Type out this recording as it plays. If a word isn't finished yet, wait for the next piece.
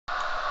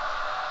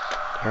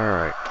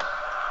Alright.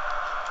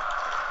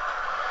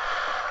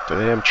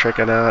 Today I'm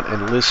checking out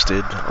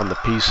Enlisted on the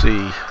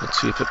PC.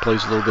 Let's see if it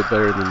plays a little bit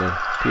better than the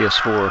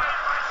PS4.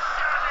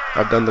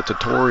 I've done the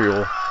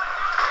tutorial,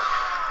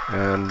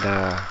 and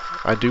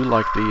I do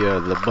like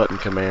the button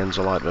commands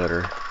a lot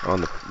better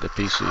on the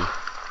PC.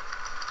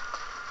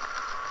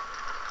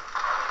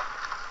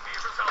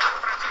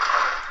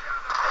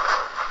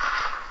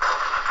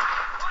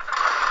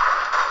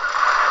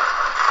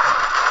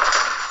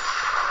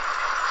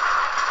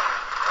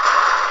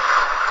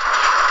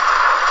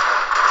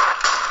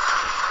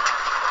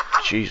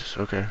 Jesus,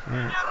 okay.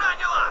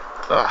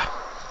 Alright.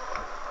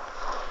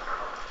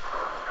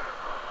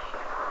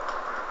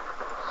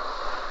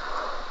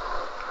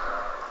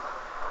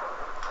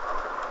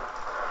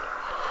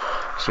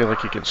 See,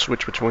 like you can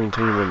switch between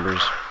team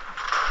members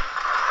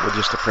with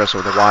just the press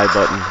of the Y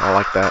button. I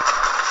like that.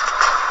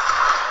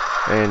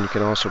 And you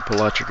can also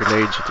pull out your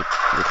grenades with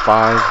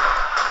 5.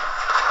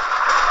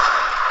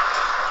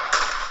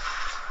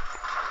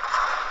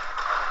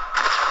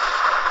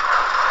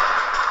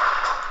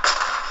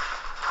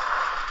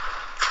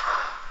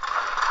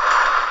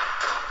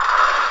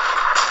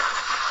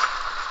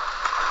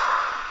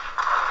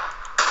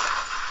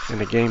 And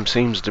the game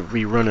seems to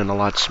be running a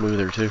lot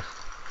smoother too.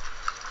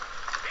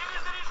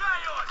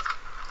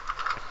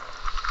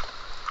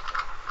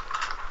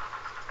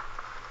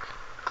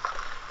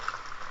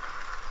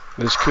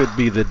 This could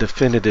be the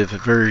definitive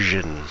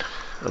version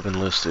of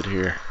Enlisted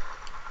here.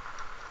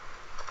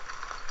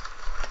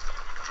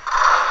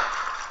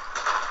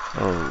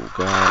 Oh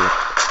God.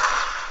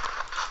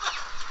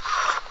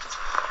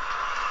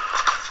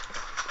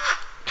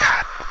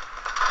 God.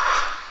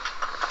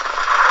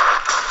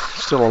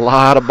 Still a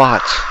lot of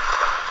bots.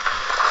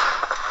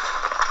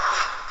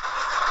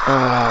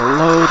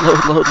 Load.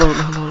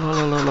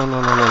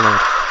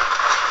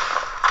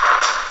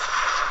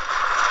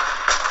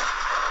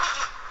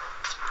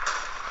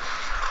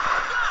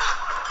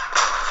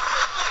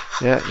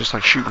 Yeah, just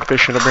like shooting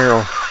fish in a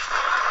barrel.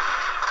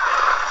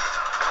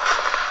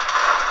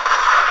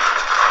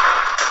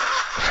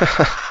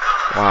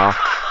 Wow.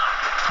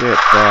 Get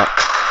that.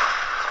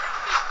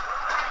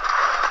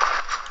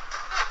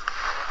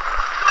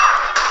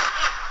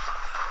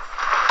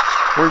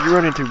 Where'd you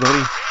run into,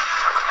 buddy?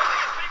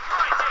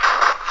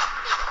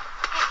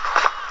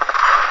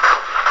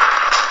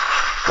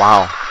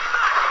 Wow.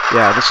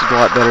 Yeah, this is a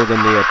lot better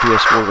than the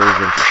PS4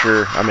 version for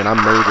sure. I mean, I'm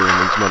murdering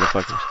these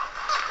motherfuckers.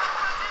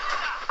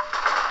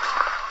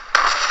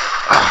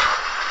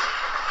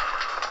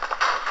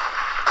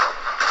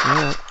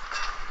 Yeah.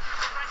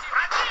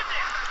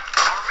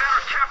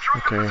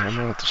 Okay, I'm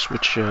gonna have to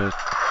switch. Oh,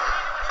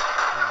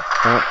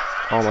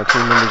 all my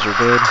team members are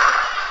dead.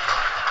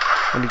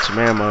 I need some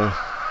ammo.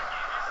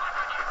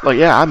 Like,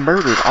 yeah, I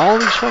murdered all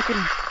these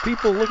fucking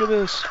people. Look at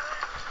this.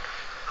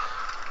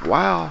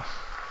 Wow.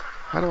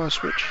 How do I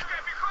switch?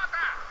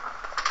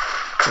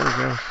 There we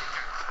go.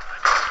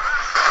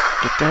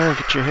 Get down,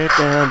 get your head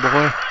down,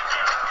 boy.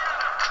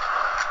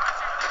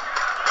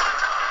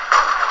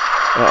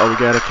 Uh-oh, we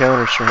got a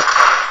counter strike.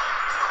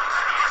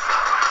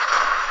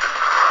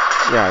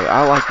 Yeah,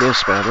 I like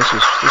this, man. This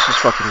is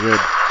fucking good.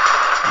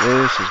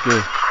 This is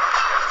good.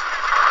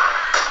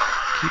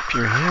 Keep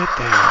your head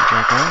down,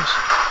 jackass.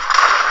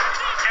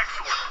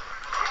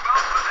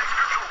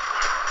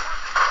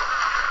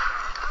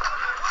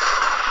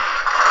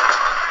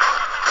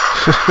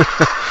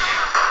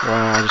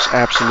 Wow, just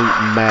absolute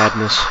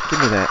madness. Give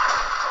me that.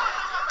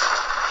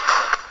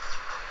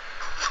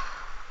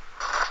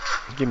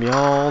 Give me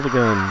all the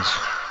guns.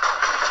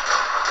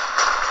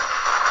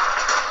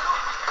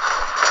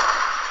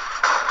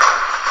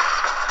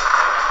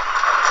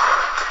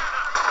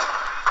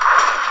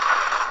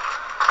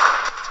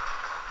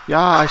 Yeah,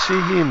 I see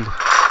him.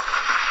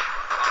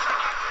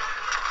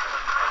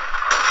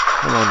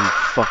 Come on, you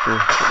fucker.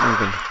 Get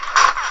moving.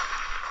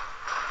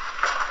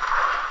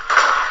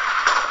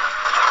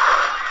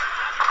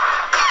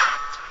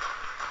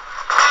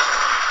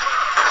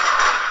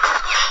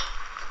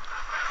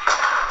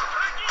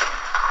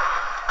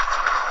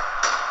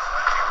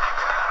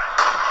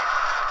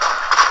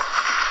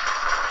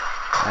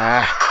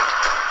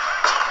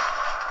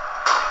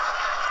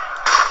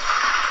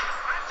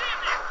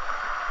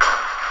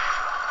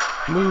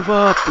 Move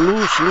up,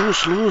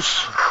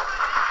 loose.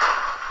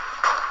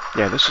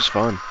 Yeah, this is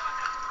fun.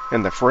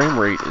 And the frame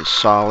rate is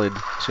solid,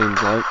 seems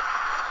like.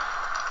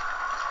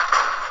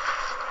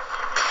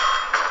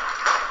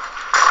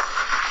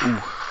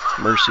 Ooh,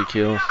 mercy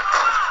kill.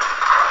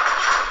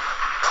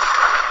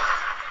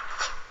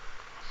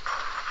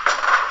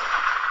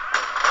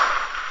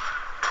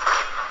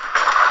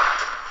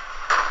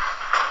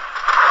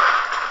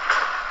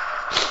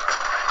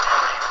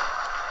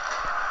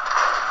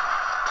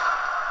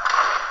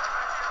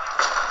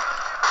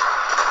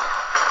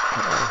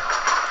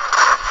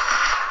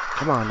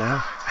 Come on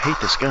now. I hate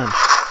this gun.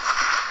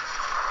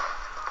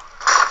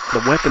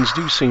 The weapons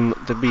do seem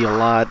to be a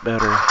lot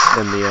better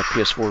than the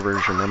PS4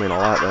 version. I mean, a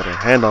lot better.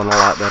 Hand on a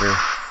lot better.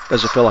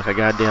 Doesn't feel like a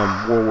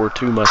goddamn World War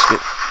II musket.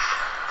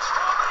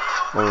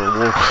 Or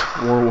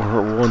World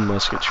War I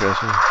musket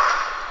chassis.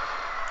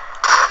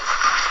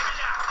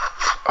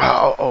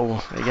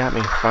 Oh, they got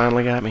me.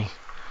 Finally got me.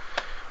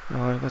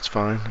 Oh, that's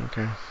fine.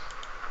 Okay.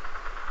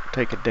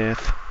 Take a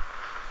death.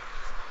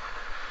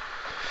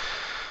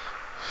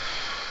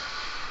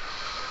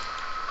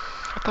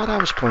 I thought I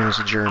was playing as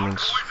the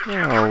Germans. No.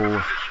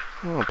 I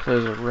don't play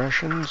as the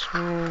Russians.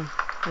 Well,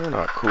 they're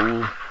not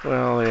cool.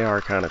 Well, they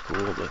are kind of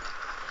cool, but...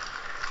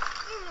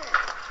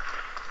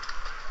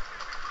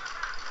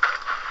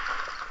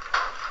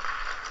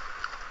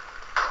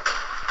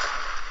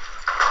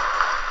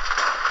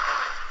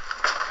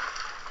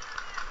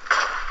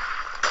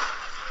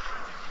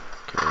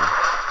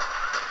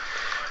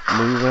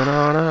 Moving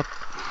on up.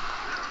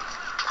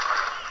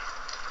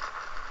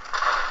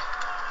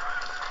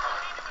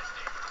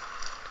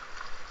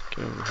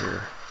 Get over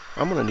here.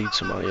 I'm gonna need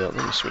somebody else.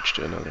 Let me switch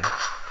to another.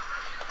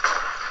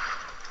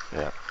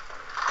 Yeah.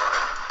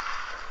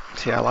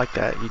 See, I like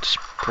that. You just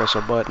press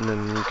a button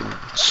and you can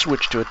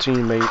switch to a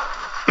teammate.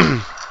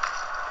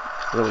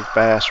 Really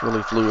fast,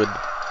 really fluid.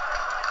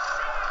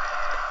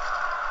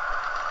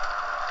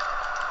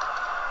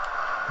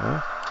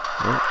 Huh?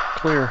 Nope.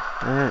 Clear.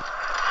 Alright.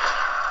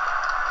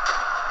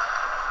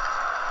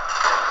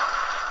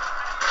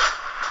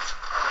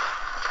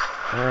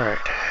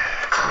 Alright,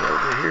 get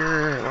over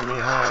here and let me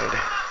hide.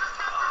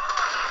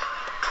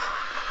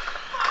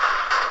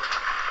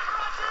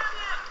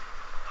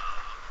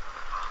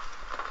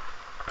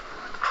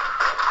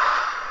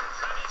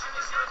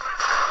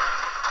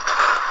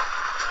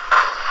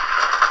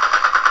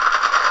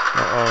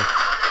 Uh-oh.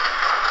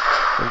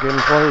 I'm getting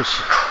close.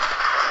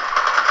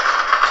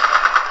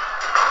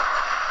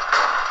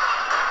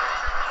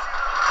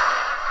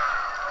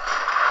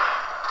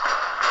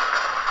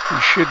 You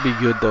should be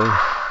good though.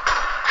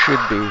 Should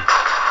be.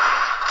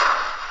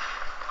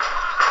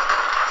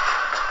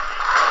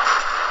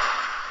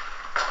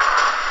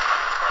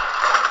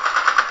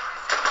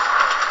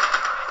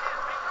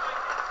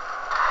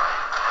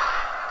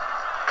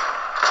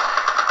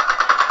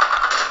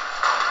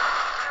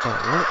 Oh,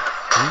 what?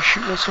 Are you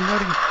shooting at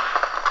somebody?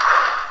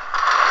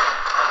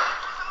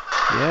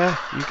 Yeah,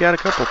 you got a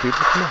couple people.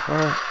 Come on.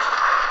 Alright.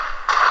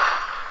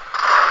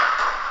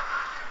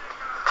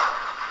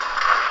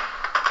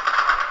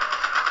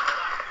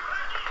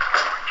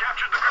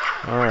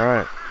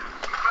 Alright.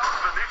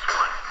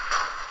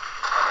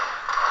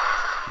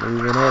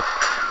 Moving up.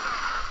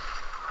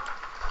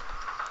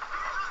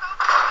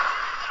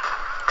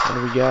 What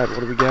do we got? What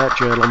do we got,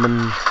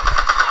 gentlemen?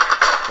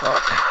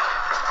 Fuck.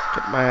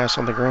 Put my ass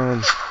on the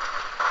ground.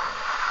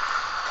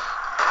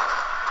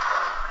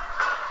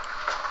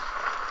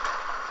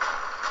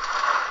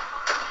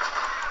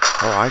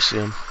 Oh, I see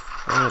him.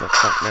 Where the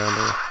fuck down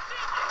there?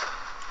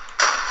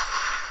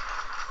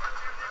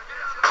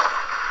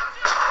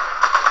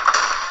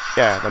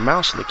 Yeah, the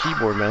mouse and the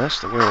keyboard, man,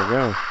 that's the way to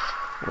go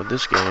with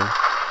this game.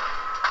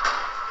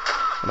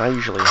 And I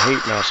usually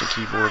hate mouse and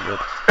keyboard,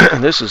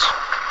 but this is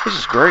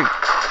great.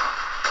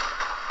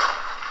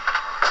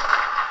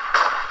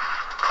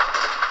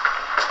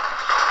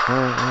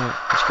 Alright,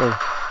 let's go.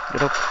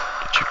 Get up.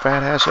 Get your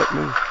fat ass up,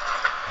 move.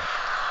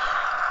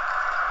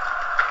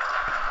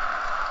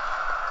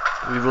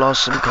 We've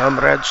lost some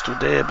comrades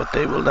today, but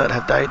they will not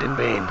have died in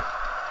vain.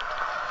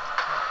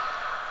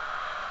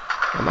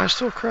 Am I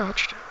still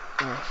crouched?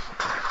 Oh,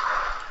 okay.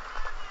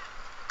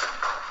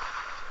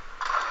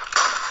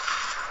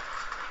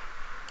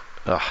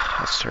 Ugh,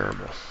 that's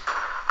terrible.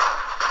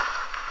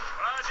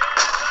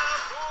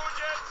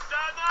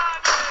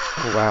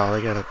 Oh, wow,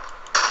 they got a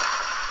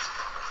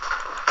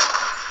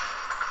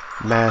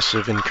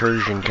massive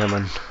incursion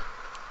coming.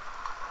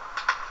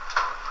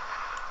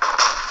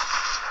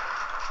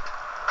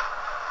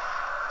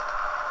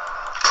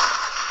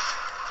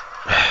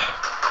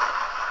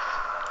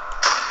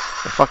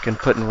 They're fucking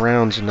putting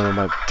rounds into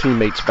my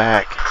teammate's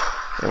back.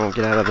 They won't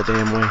get out of the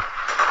damn way.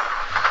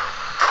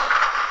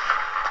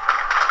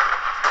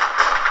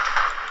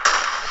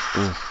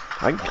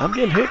 I'm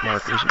getting hit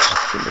markers.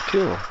 It's getting a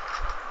kill.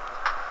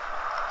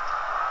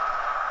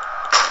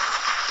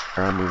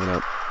 Alright, I'm moving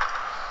up.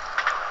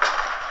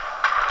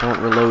 Don't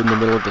reload in the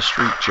middle of the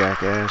street,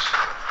 jackass.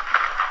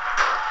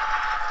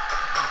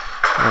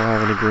 I don't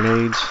have any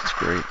grenades. It's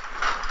great.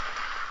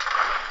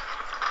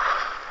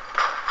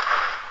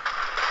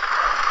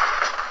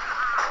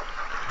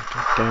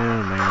 Get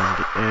down, man.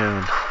 Get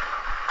down.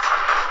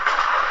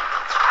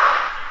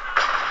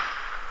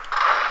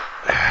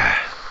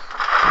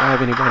 Do I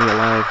have anybody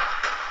alive?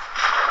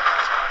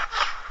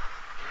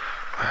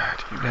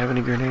 Do you have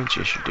any grenades?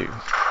 Yes, you do.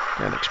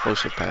 Got an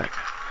explosive pack.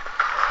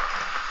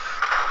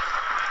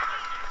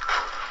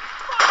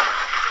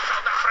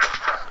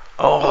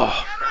 Oh!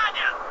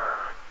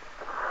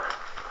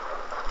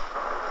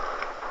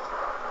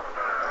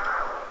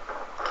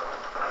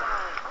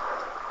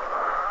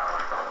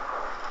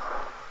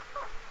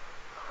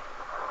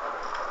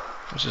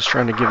 I was just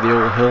trying to give the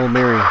old Hail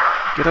Mary.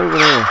 Get over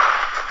there.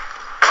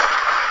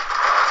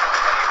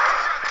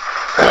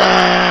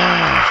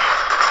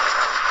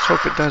 Let's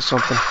hope it does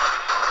something.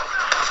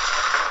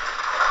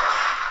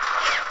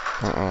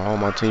 Uh-oh, all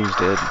my my team's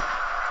dead.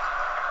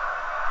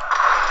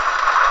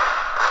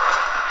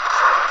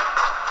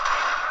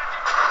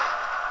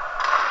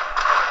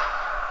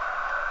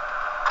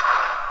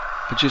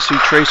 I just see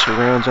tracer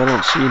rounds. I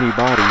don't see any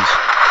bodies.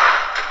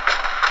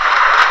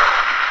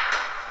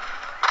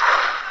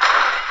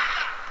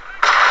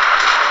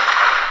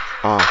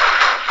 Ah,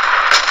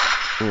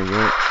 there we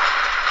go.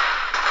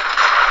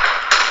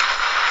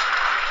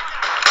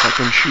 I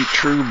can shoot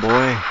true,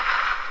 boy.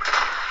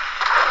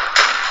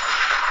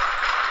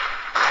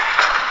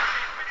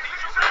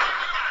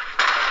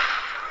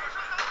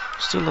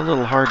 Still a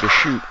little hard to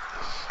shoot,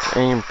 to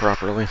aim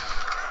properly,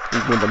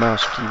 even with the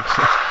mouse key.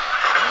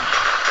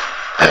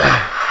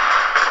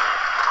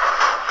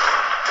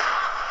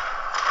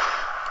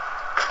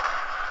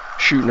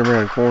 Shooting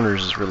around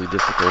corners is really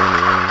difficult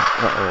anyway.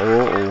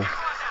 Uh-oh.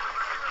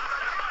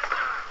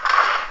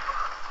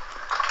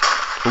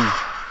 Ooh,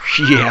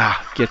 yeah,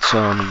 get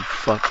some, you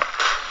fuck.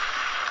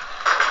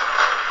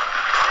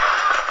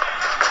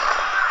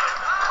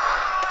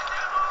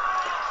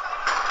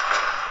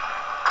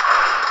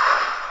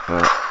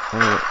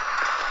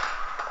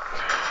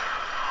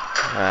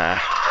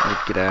 Let me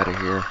get out of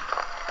here.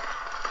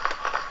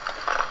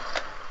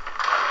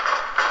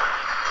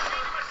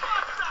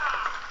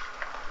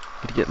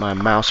 Need to get my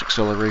mouse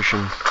acceleration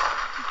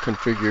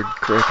configured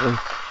correctly.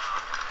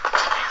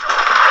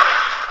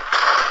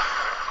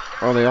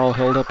 Oh, they all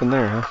held up in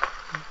there, huh?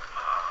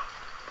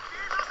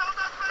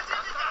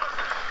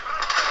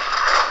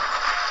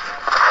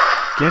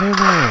 Get in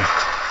there.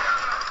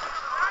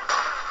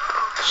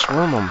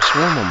 Swarm them,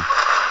 swarm them.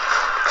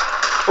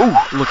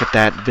 Oh, look at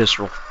that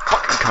visceral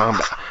fucking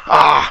combat.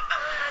 Ah!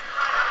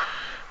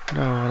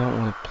 No, I don't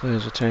want to play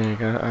as a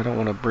tank. I don't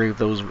want to brave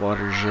those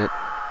waters yet.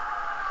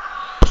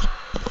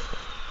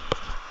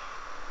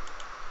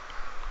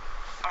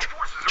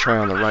 Try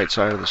on the right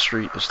side of the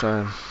street this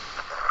time.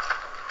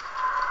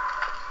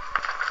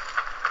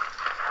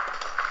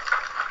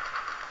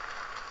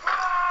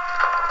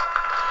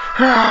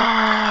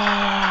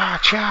 Ah,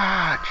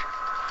 charge!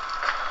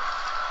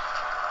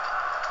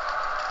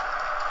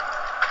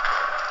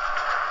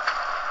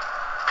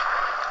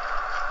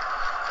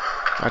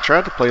 I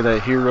tried to play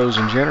that Heroes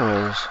and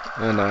Generals,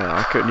 and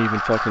I couldn't even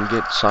fucking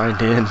get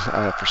signed in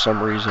for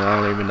some reason. I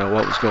don't even know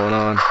what was going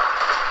on.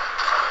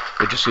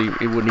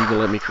 It wouldn't even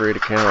let me create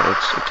an account.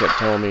 It kept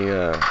telling me,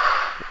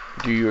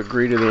 do you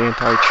agree to the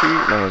anti-cheat?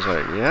 And I was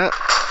like, yeah.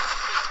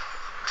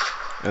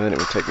 And then it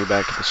would take me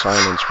back to the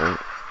sign-in screen.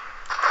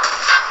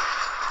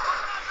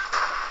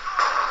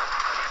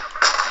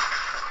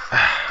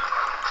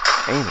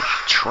 Aim is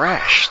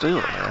trash still,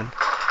 man.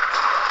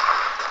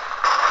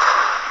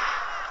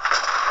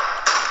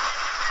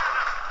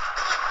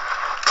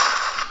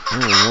 There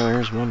we go,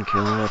 there's one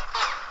kill up,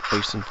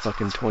 wasting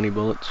fucking 20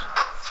 bullets.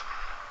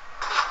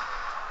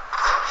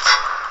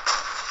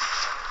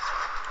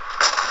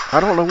 I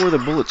don't know where the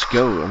bullets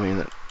go. I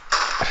mean,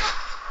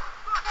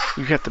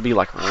 you have to be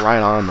like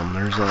right on them.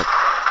 There's like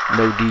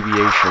no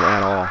deviation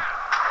at all.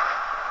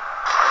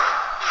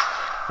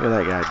 Look at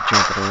that guy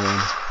jumping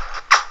around.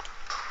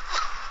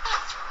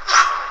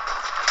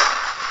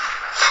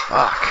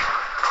 Fuck.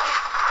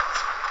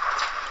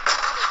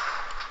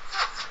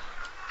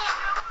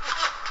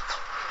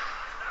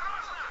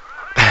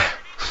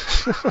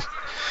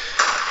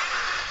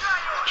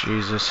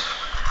 Jesus.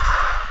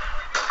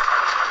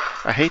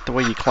 I hate the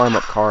way you climb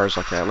up cars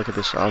like that. Look at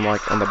this. I'm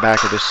like on the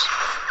back of this,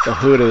 the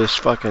hood of this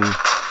fucking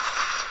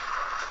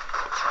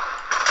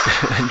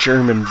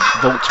German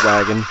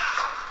Volkswagen.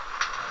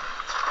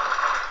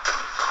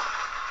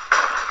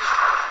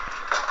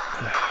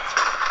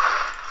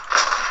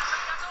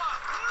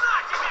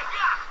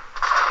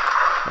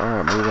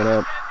 Alright, moving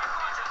up.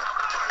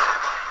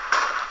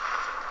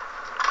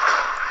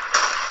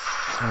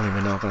 I don't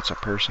even know if that's a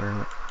person or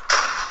not.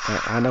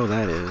 I know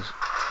that is.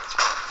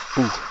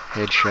 Ooh,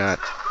 headshot.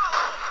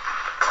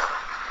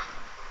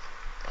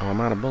 Oh, I'm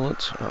out of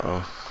bullets.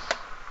 Uh-oh.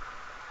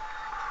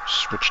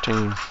 Switch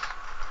team.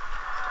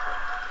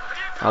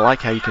 I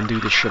like how you can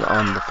do this shit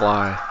on the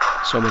fly.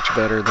 So much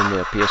better than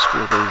the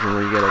PS4 version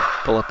where you gotta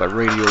pull up a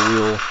radio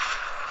wheel.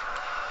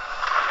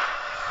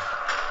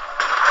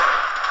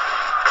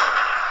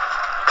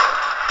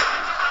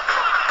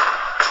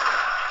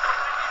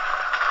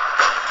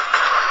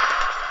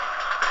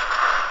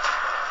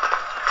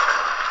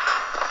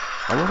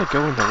 I want to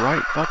go in the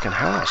right fucking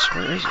house.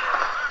 Where is it?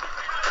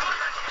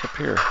 It's up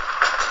here.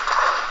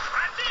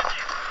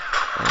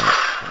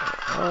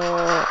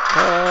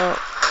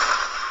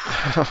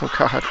 Oh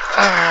god.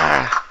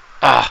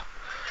 Ah!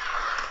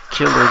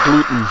 Killer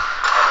gluten.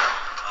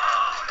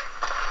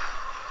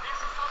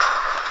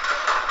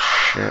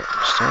 Shit.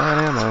 Still out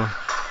of ammo.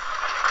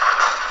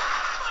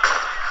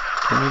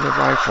 Give me the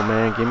rifle,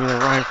 man. Give me the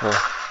rifle.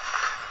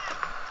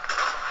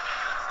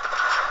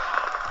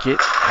 Get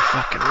the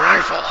fucking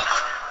rifle.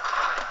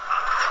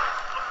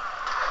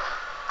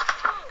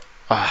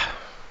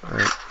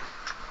 Alright.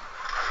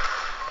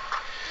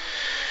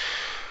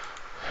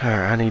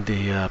 Alright, I need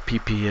the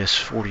PPS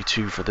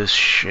 42 for this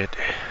shit.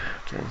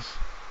 Okay.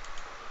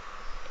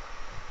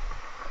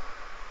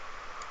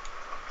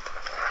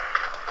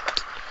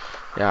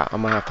 Yeah,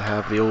 I'm gonna have to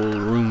have the old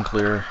room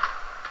clear.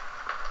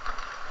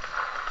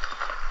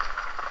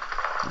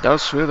 До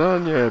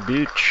свидания,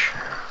 bitch.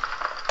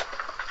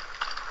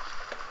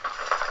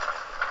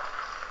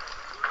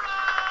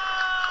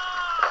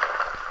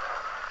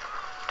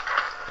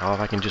 Oh, if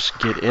I can just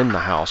get in the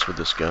house with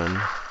this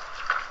gun.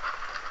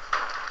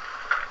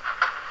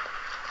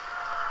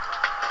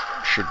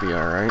 Should be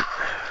alright.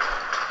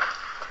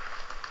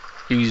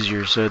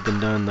 Easier said than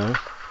done, though.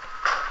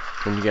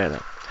 When you got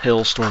a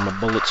hailstorm of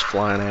bullets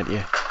flying at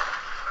you.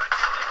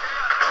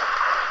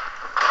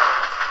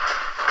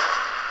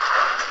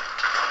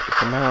 Take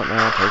them out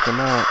now, take them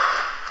out.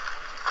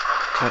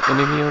 Is that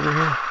enemy over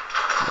here?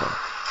 No.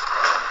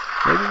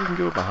 Maybe we can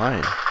go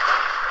behind.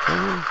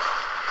 Can we?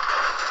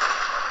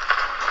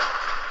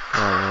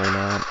 No, really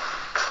not.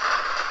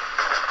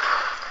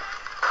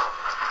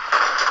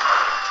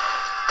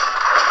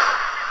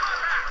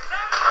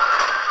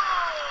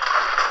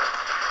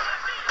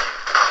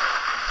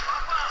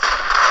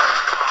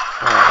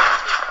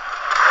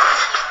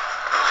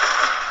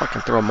 I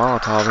can throw a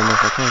Molotov in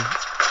if I can.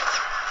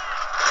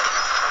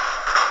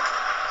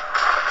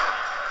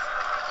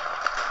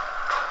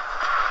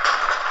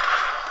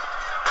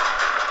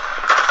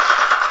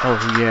 Oh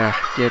yeah,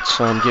 get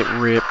some, get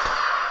ripped.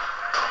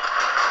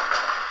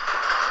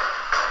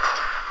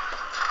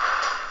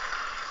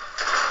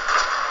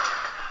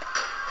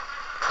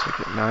 Take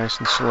it nice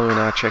and slow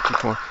now, check your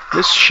corner.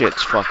 This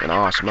shit's fucking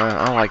awesome,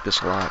 I like this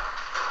a lot.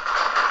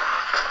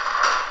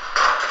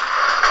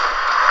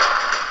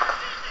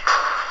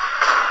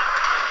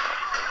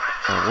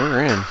 Oh,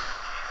 we're in.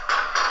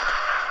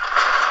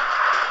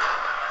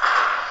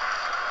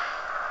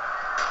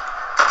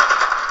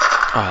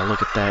 Oh,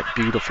 look at that,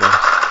 beautiful.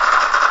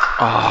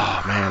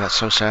 Oh man, that's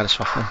so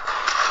satisfying.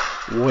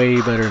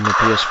 Way better than the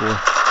PS4.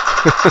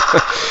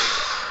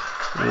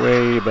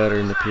 Way better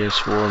than the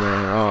PS4,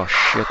 man. Oh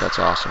shit, that's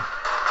awesome.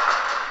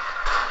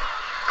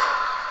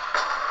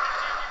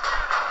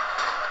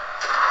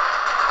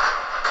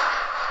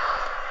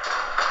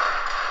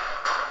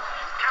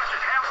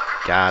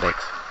 Got it.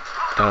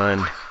 Done.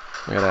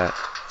 Look at that.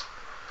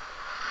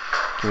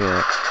 Give me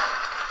that.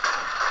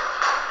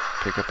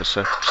 Pick up a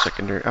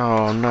secondary.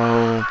 Oh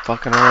no,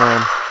 fucking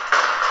around.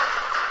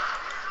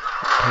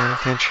 Pay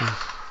attention.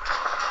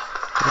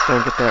 Get up there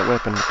and get that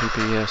weapon, the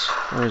PPS.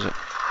 Where is it?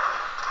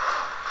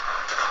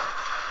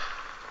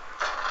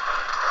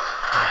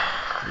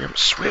 Yep,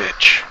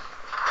 switch.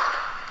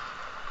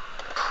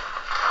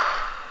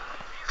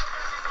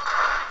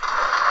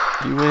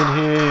 You in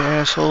here,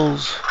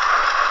 assholes?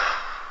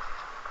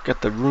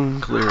 Got the room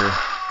clear.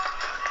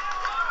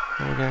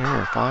 What we got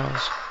here?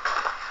 Files.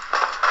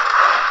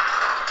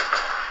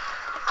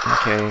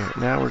 Okay,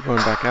 now we're going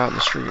back out in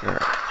the street.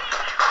 Alright.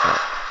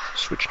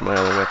 Switch to my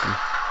other weapon.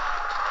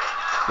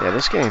 Yeah,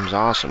 this game's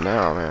awesome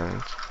now,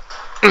 man.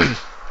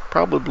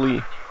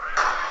 Probably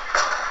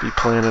be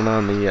planning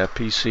on the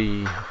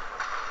PC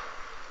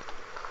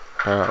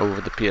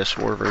over the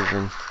PS4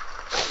 version.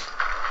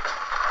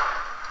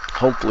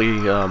 Hopefully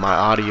my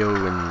audio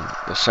and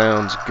the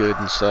sound's good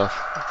and stuff.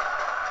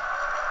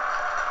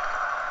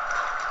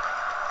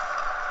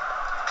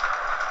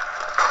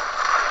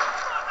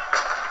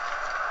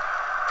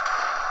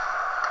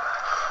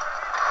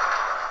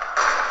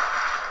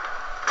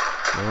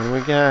 What do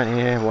we got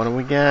here? What do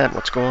we got?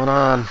 What's going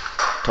on?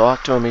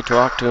 Talk to me,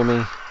 talk to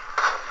me.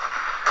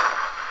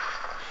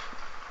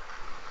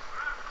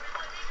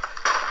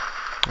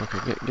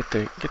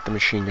 Okay, get the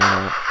machine gun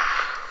out.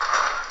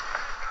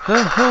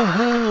 Ho ho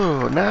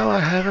ho! Now I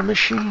have a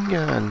machine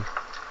gun.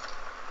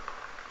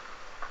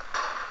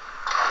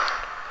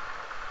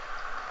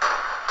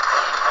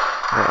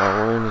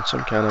 We're in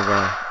some kind of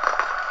a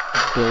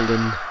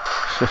building.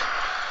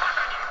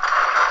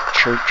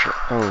 Church.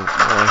 Oh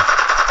boy.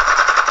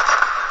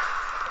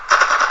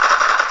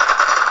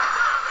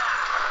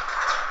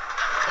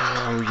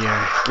 Oh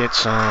yeah, get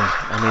some.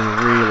 I mean,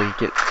 really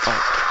get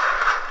fucked.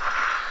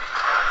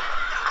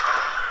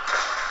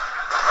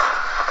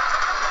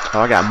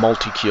 Oh, I got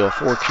multi-kill,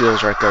 4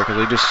 kills right there, because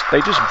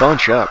they just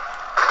bunch up.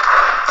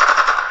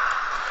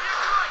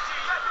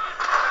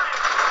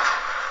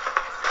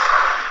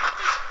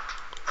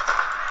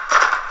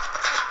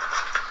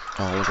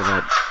 Oh, look at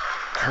that!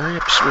 Hurry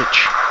up,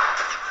 switch.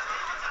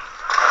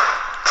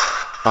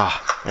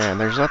 Ah, oh, man,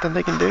 there's nothing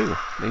they can do.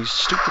 These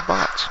stupid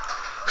bots.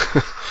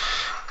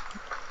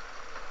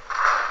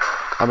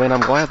 I mean,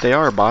 I'm glad they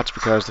are bots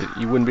because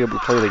you wouldn't be able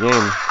to play the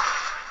game.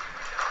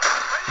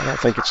 I don't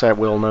think it's that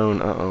well known.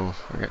 Uh-oh,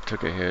 I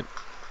took a hit.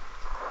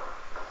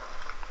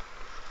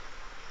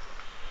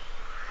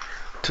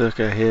 Took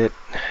a hit.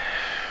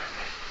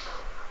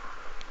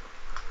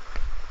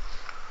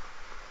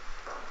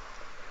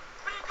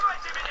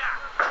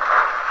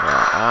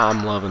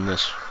 I'm loving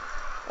this.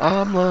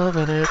 I'm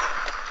loving it.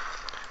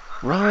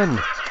 Run,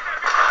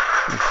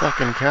 you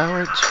fucking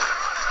cowards.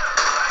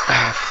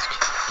 Ah,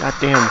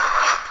 goddamn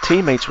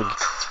teammates would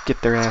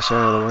get their ass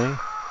out of the way.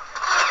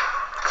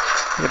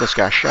 Look at this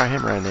guy, shot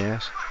him right in the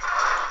ass.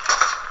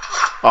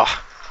 Oh,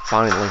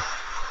 finally.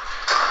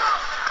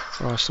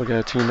 Oh, I still got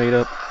a teammate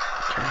up.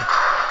 Okay.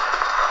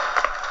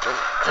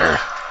 There.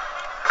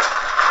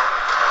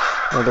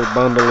 Another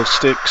bundle of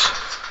sticks.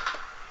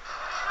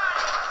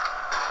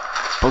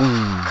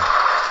 Boom.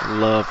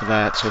 Love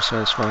that. So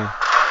satisfying.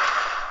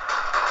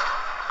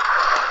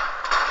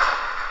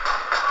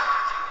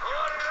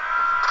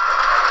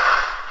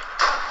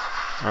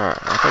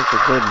 Alright, I think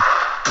we're good.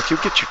 If you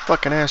get your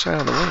fucking ass out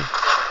of the way.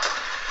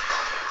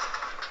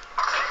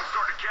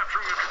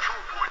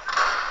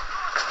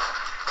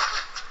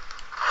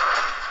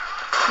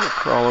 I'm gonna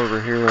crawl over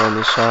here on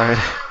this side.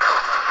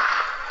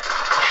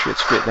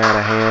 Shit's getting out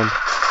of hand.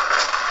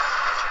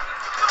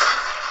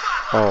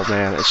 Oh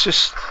man, it's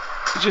just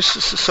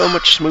so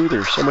much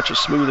smoother, a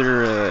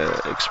smoother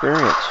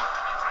experience.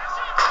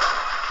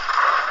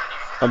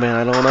 I mean,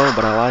 I don't know,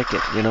 but I like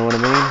it. You know what I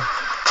mean?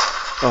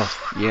 Oh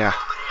yeah.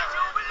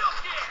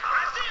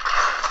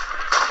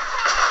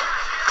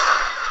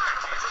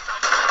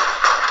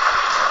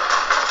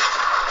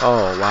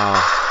 Oh wow,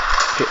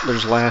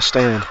 Hitler's last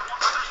stand.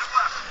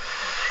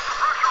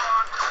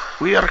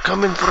 We are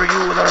coming for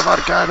you with our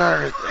vodka and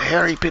our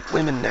hairy pit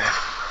women now.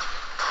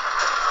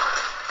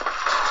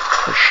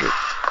 Oh shit.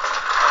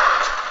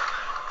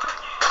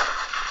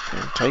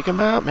 Man, take him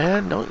out,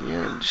 man. Don't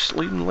you just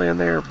leave him laying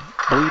there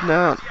bleeding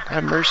out.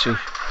 Have mercy.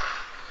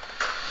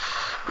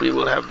 We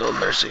will have no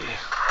mercy.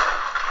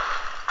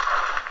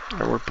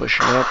 Alright, we're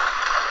pushing up.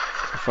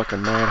 A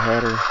fucking Mad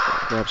Hatter.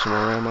 Grab some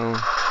more ammo.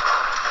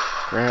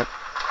 Grab.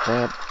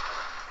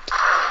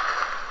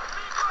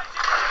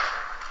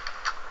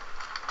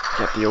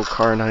 Got the old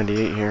car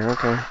 98 here.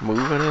 Okay,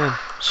 moving in.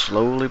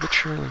 Slowly but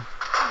surely.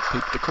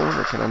 Peek the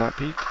corner. Can I not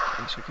peek?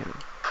 Yes, I can.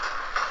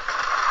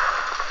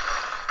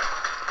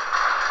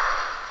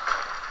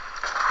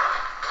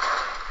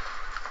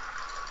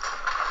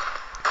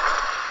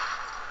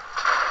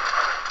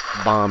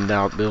 Bombed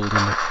out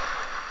building.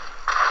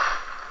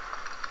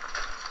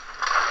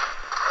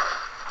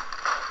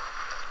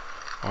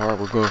 Alright,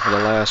 we're going for the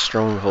last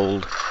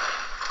stronghold.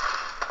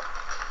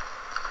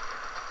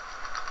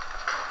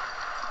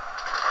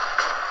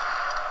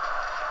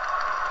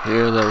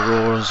 Hear the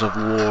roars of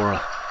war.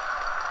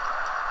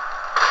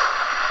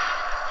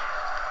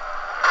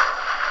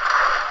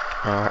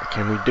 Alright,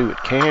 can we do it?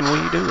 Can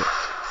we do it?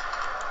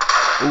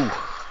 Ooh.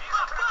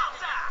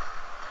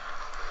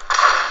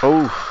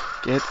 Oh,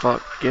 get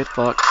fucked, get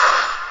fucked.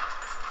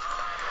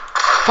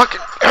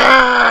 Fucking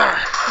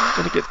I'm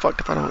gonna get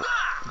fucked if I don't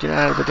get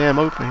out of the damn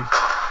opening.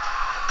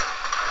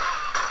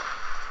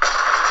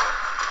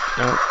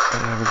 Nope, I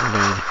don't have a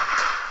grenade.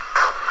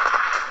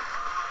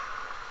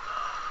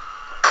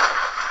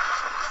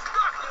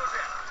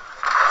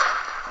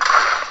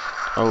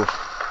 Oh.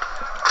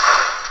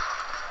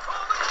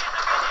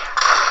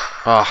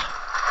 Ah.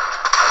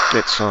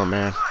 Get some,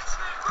 man.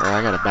 Alright,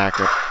 I gotta back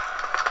up.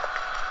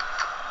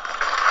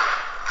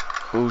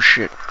 Oh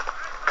shit.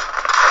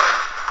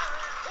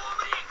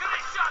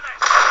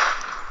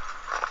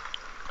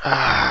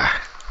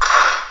 Ah.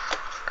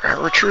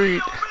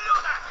 Retreat.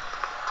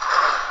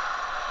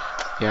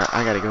 Yeah,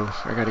 I gotta go.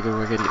 I gotta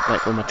get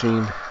back with my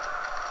team.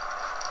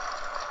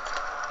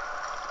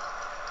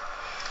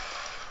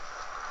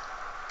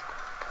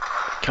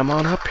 Come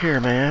on up here,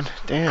 man.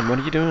 Damn, what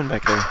are you doing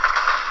back there?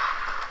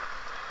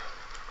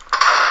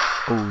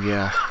 Oh,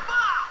 yeah.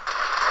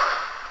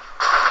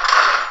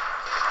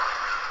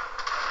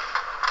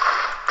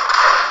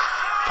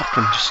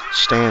 Fucking just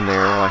stand there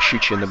while I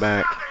shoot you in the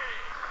back.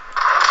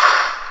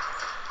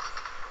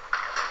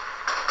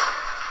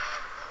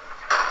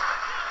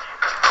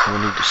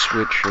 I need to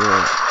switch.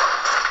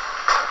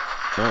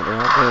 No, they're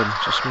all dead.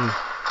 Just me.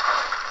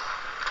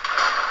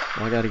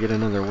 Well, I gotta get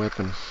another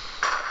weapon.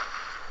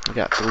 I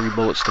got 3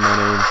 bullets to my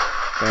name.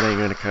 That ain't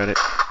gonna cut it.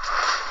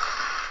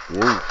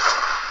 Whoa.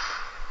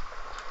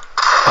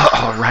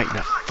 Oh, right in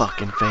the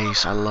fucking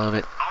face. I love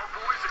it.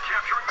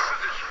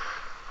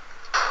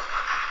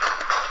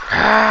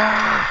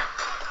 Ah.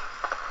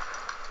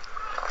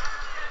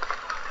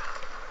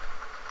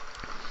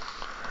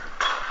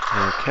 Is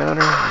there a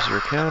counter? Is there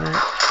a counter?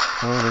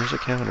 Oh, there's a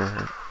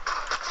counter.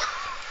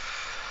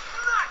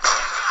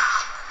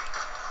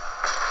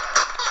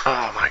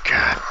 Oh my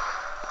god.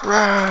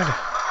 Run!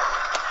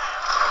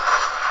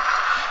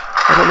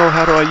 I don't know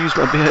how do I use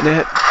my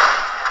bayonet,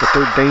 but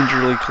they're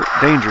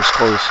dangerous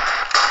close.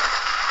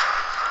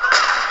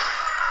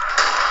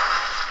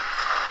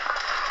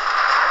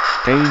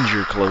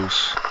 Danger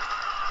close.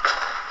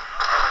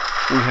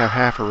 We have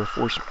half a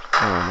reinforcement. Oh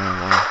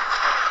man, wow.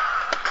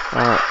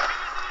 Alright.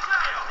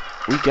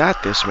 We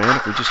got this, man,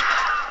 if we just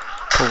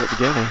pull it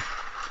together.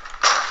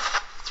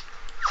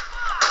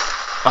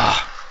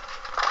 Ah.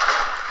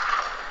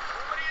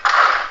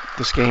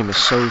 This game is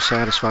so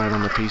satisfying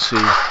on the PC.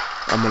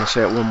 I'm gonna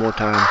say it one more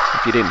time.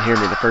 If you didn't hear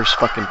me the first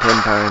fucking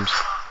 10 times.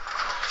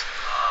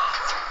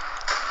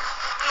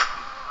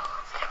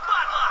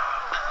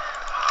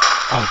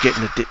 Oh,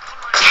 getting a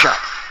shot.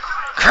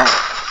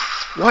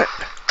 What?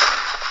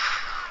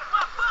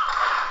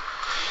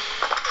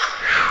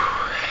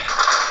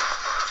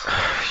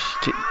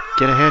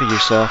 Get ahead of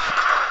yourself.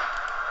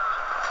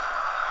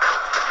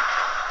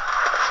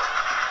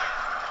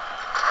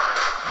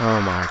 Oh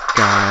my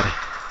god.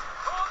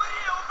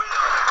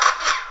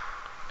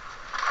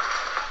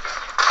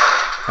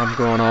 I'm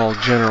going all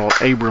General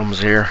Abrams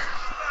here,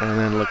 and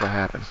then look what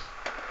happened.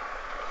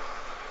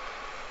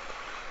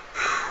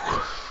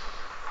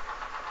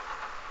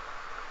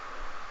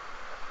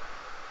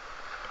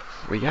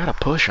 We gotta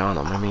push on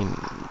them. I mean,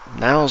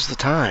 now's the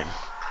time.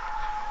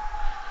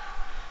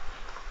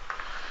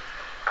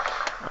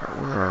 Alright,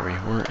 where are we?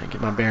 Where? I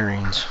get my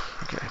bearings.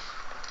 Okay.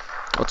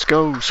 Let's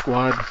go,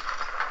 squad.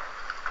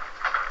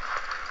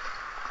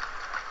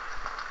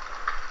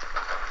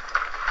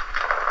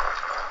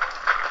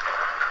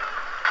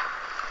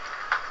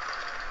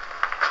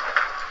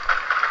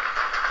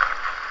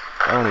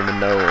 I don't even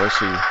know. Let's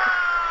see.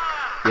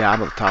 Yeah,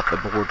 I'm at the top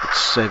of the board with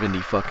 70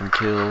 fucking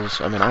kills.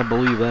 I mean, I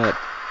believe that.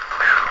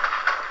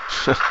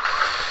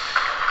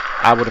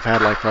 I would have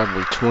had like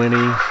probably 20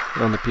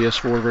 on the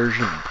PS4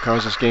 version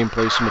because this game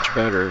plays so much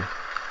better.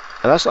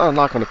 And that's not a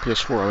knock on the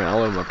PS4. I mean, I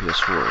love my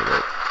PS4,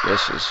 but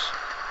this is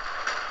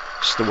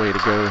just the way to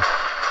go.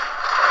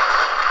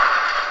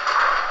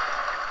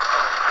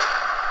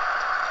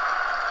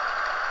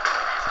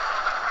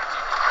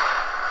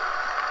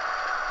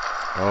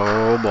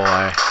 Oh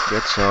boy,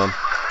 get some.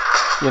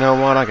 You know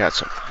what? I got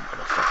some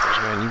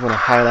motherfuckers, man. You want to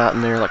hide out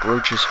in there like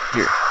roaches?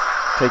 Here,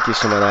 take you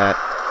some of that.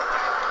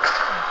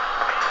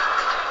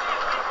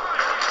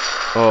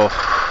 Oh,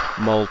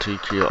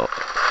 multi-kill.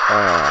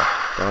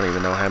 Don't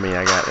even know how many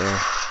I got there.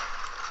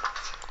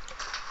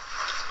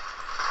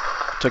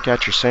 Took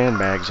out your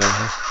sandbags,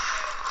 huh?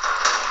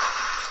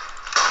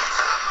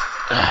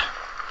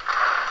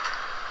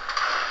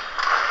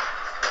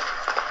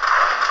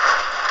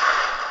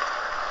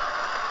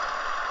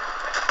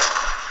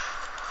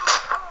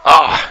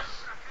 Ah!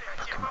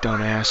 Fucking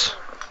dumbass.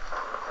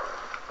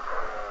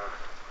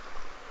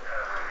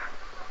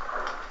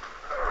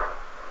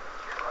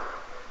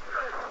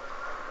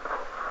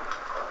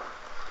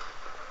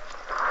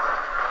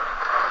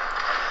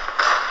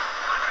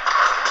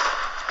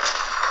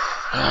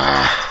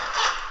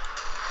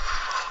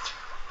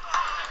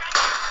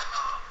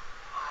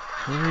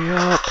 Hurry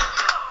up.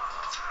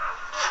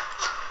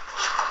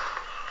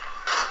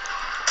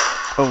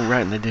 Oh,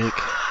 right in the dick.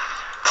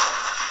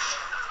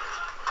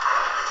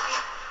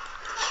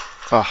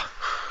 Oh,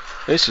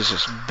 this is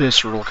just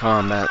visceral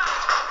combat.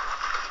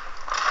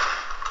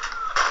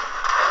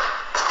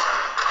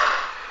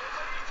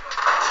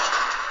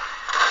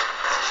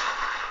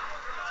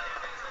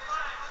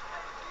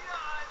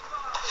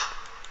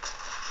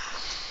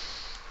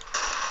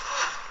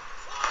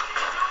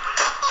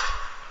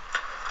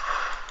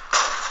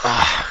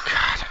 Oh,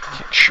 God, I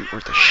can't shoot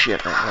worth a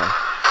shit right now.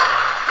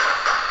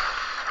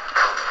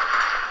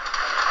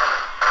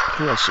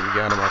 Who else have we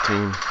got on my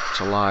team?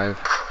 It's alive.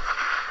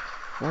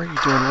 What are you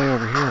doing way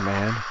over here,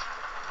 man?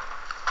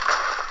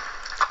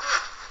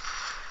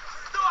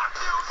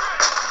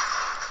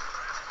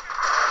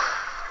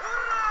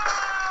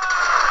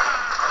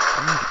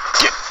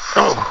 Get!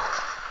 Oh!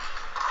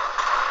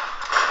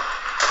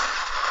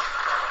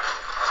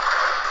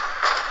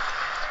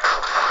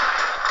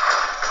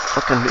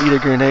 Fucking eat a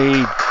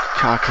grenade,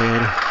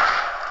 cockhead.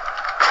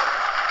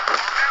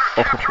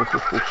 Oh,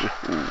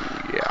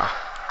 yeah.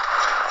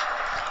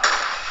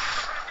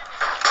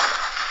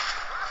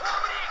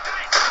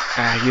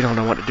 Ah, you don't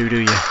know what to do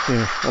you?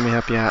 Here, let me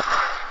help you out.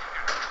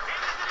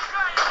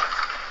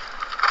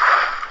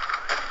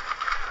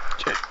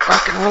 Just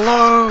fucking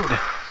reload!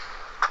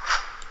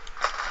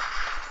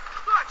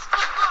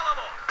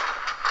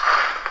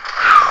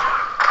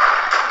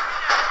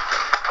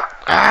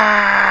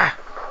 Ah!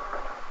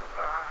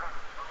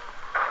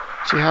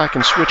 See how I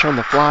can switch on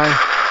the fly?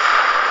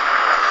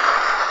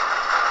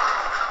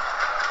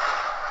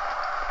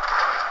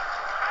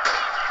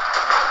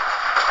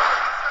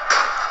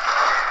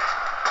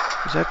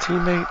 Is that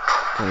teammate?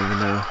 Don't even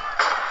know.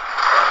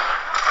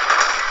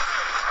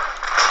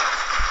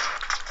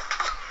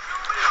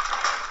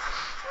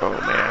 Oh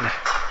man.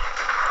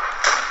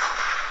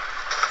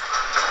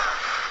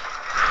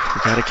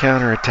 We got a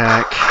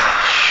counterattack.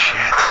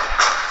 Shit.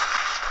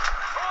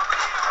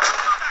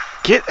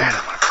 Get out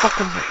of my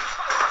fucking way.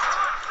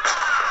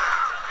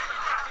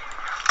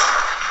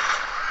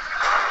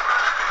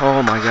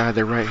 Oh my god,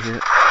 they're right here.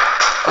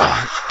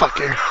 Oh, fuck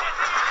here.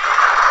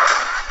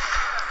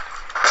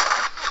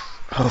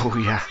 Oh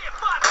yeah.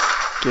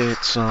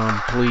 Get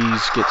some,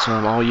 please get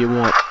some. All you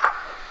want.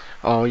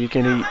 All you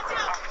can eat.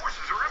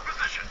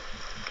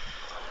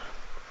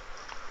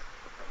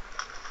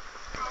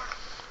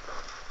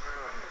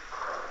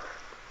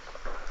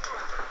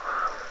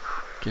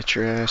 Get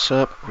your ass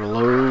up,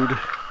 reload,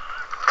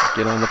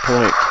 get on the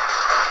point.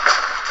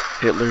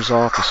 Hitler's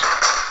office.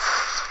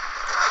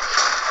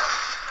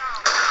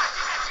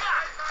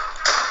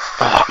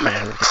 Oh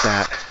man, look at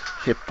that.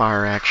 Hip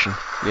fire action.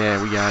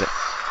 Yeah, we got it.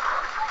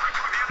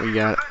 We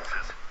got it.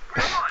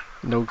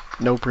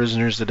 No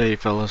prisoners today,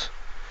 fellas.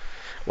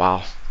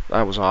 Wow,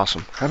 that was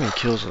awesome. How many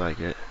kills did I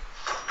get?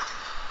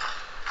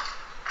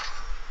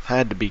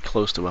 Had to be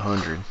close to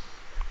 100.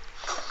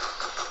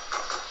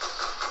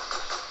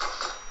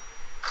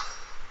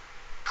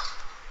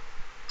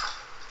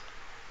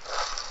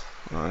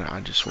 I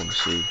just want to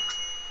see.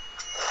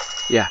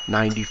 Yeah,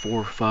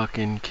 94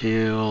 fucking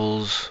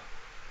kills.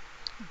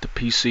 The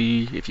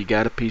PC, if you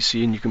got a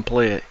PC and you can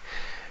play it,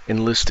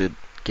 Enlisted,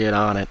 get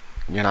on it.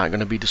 You're not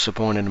gonna be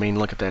disappointed. I mean,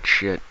 look at that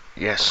shit.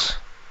 Yes.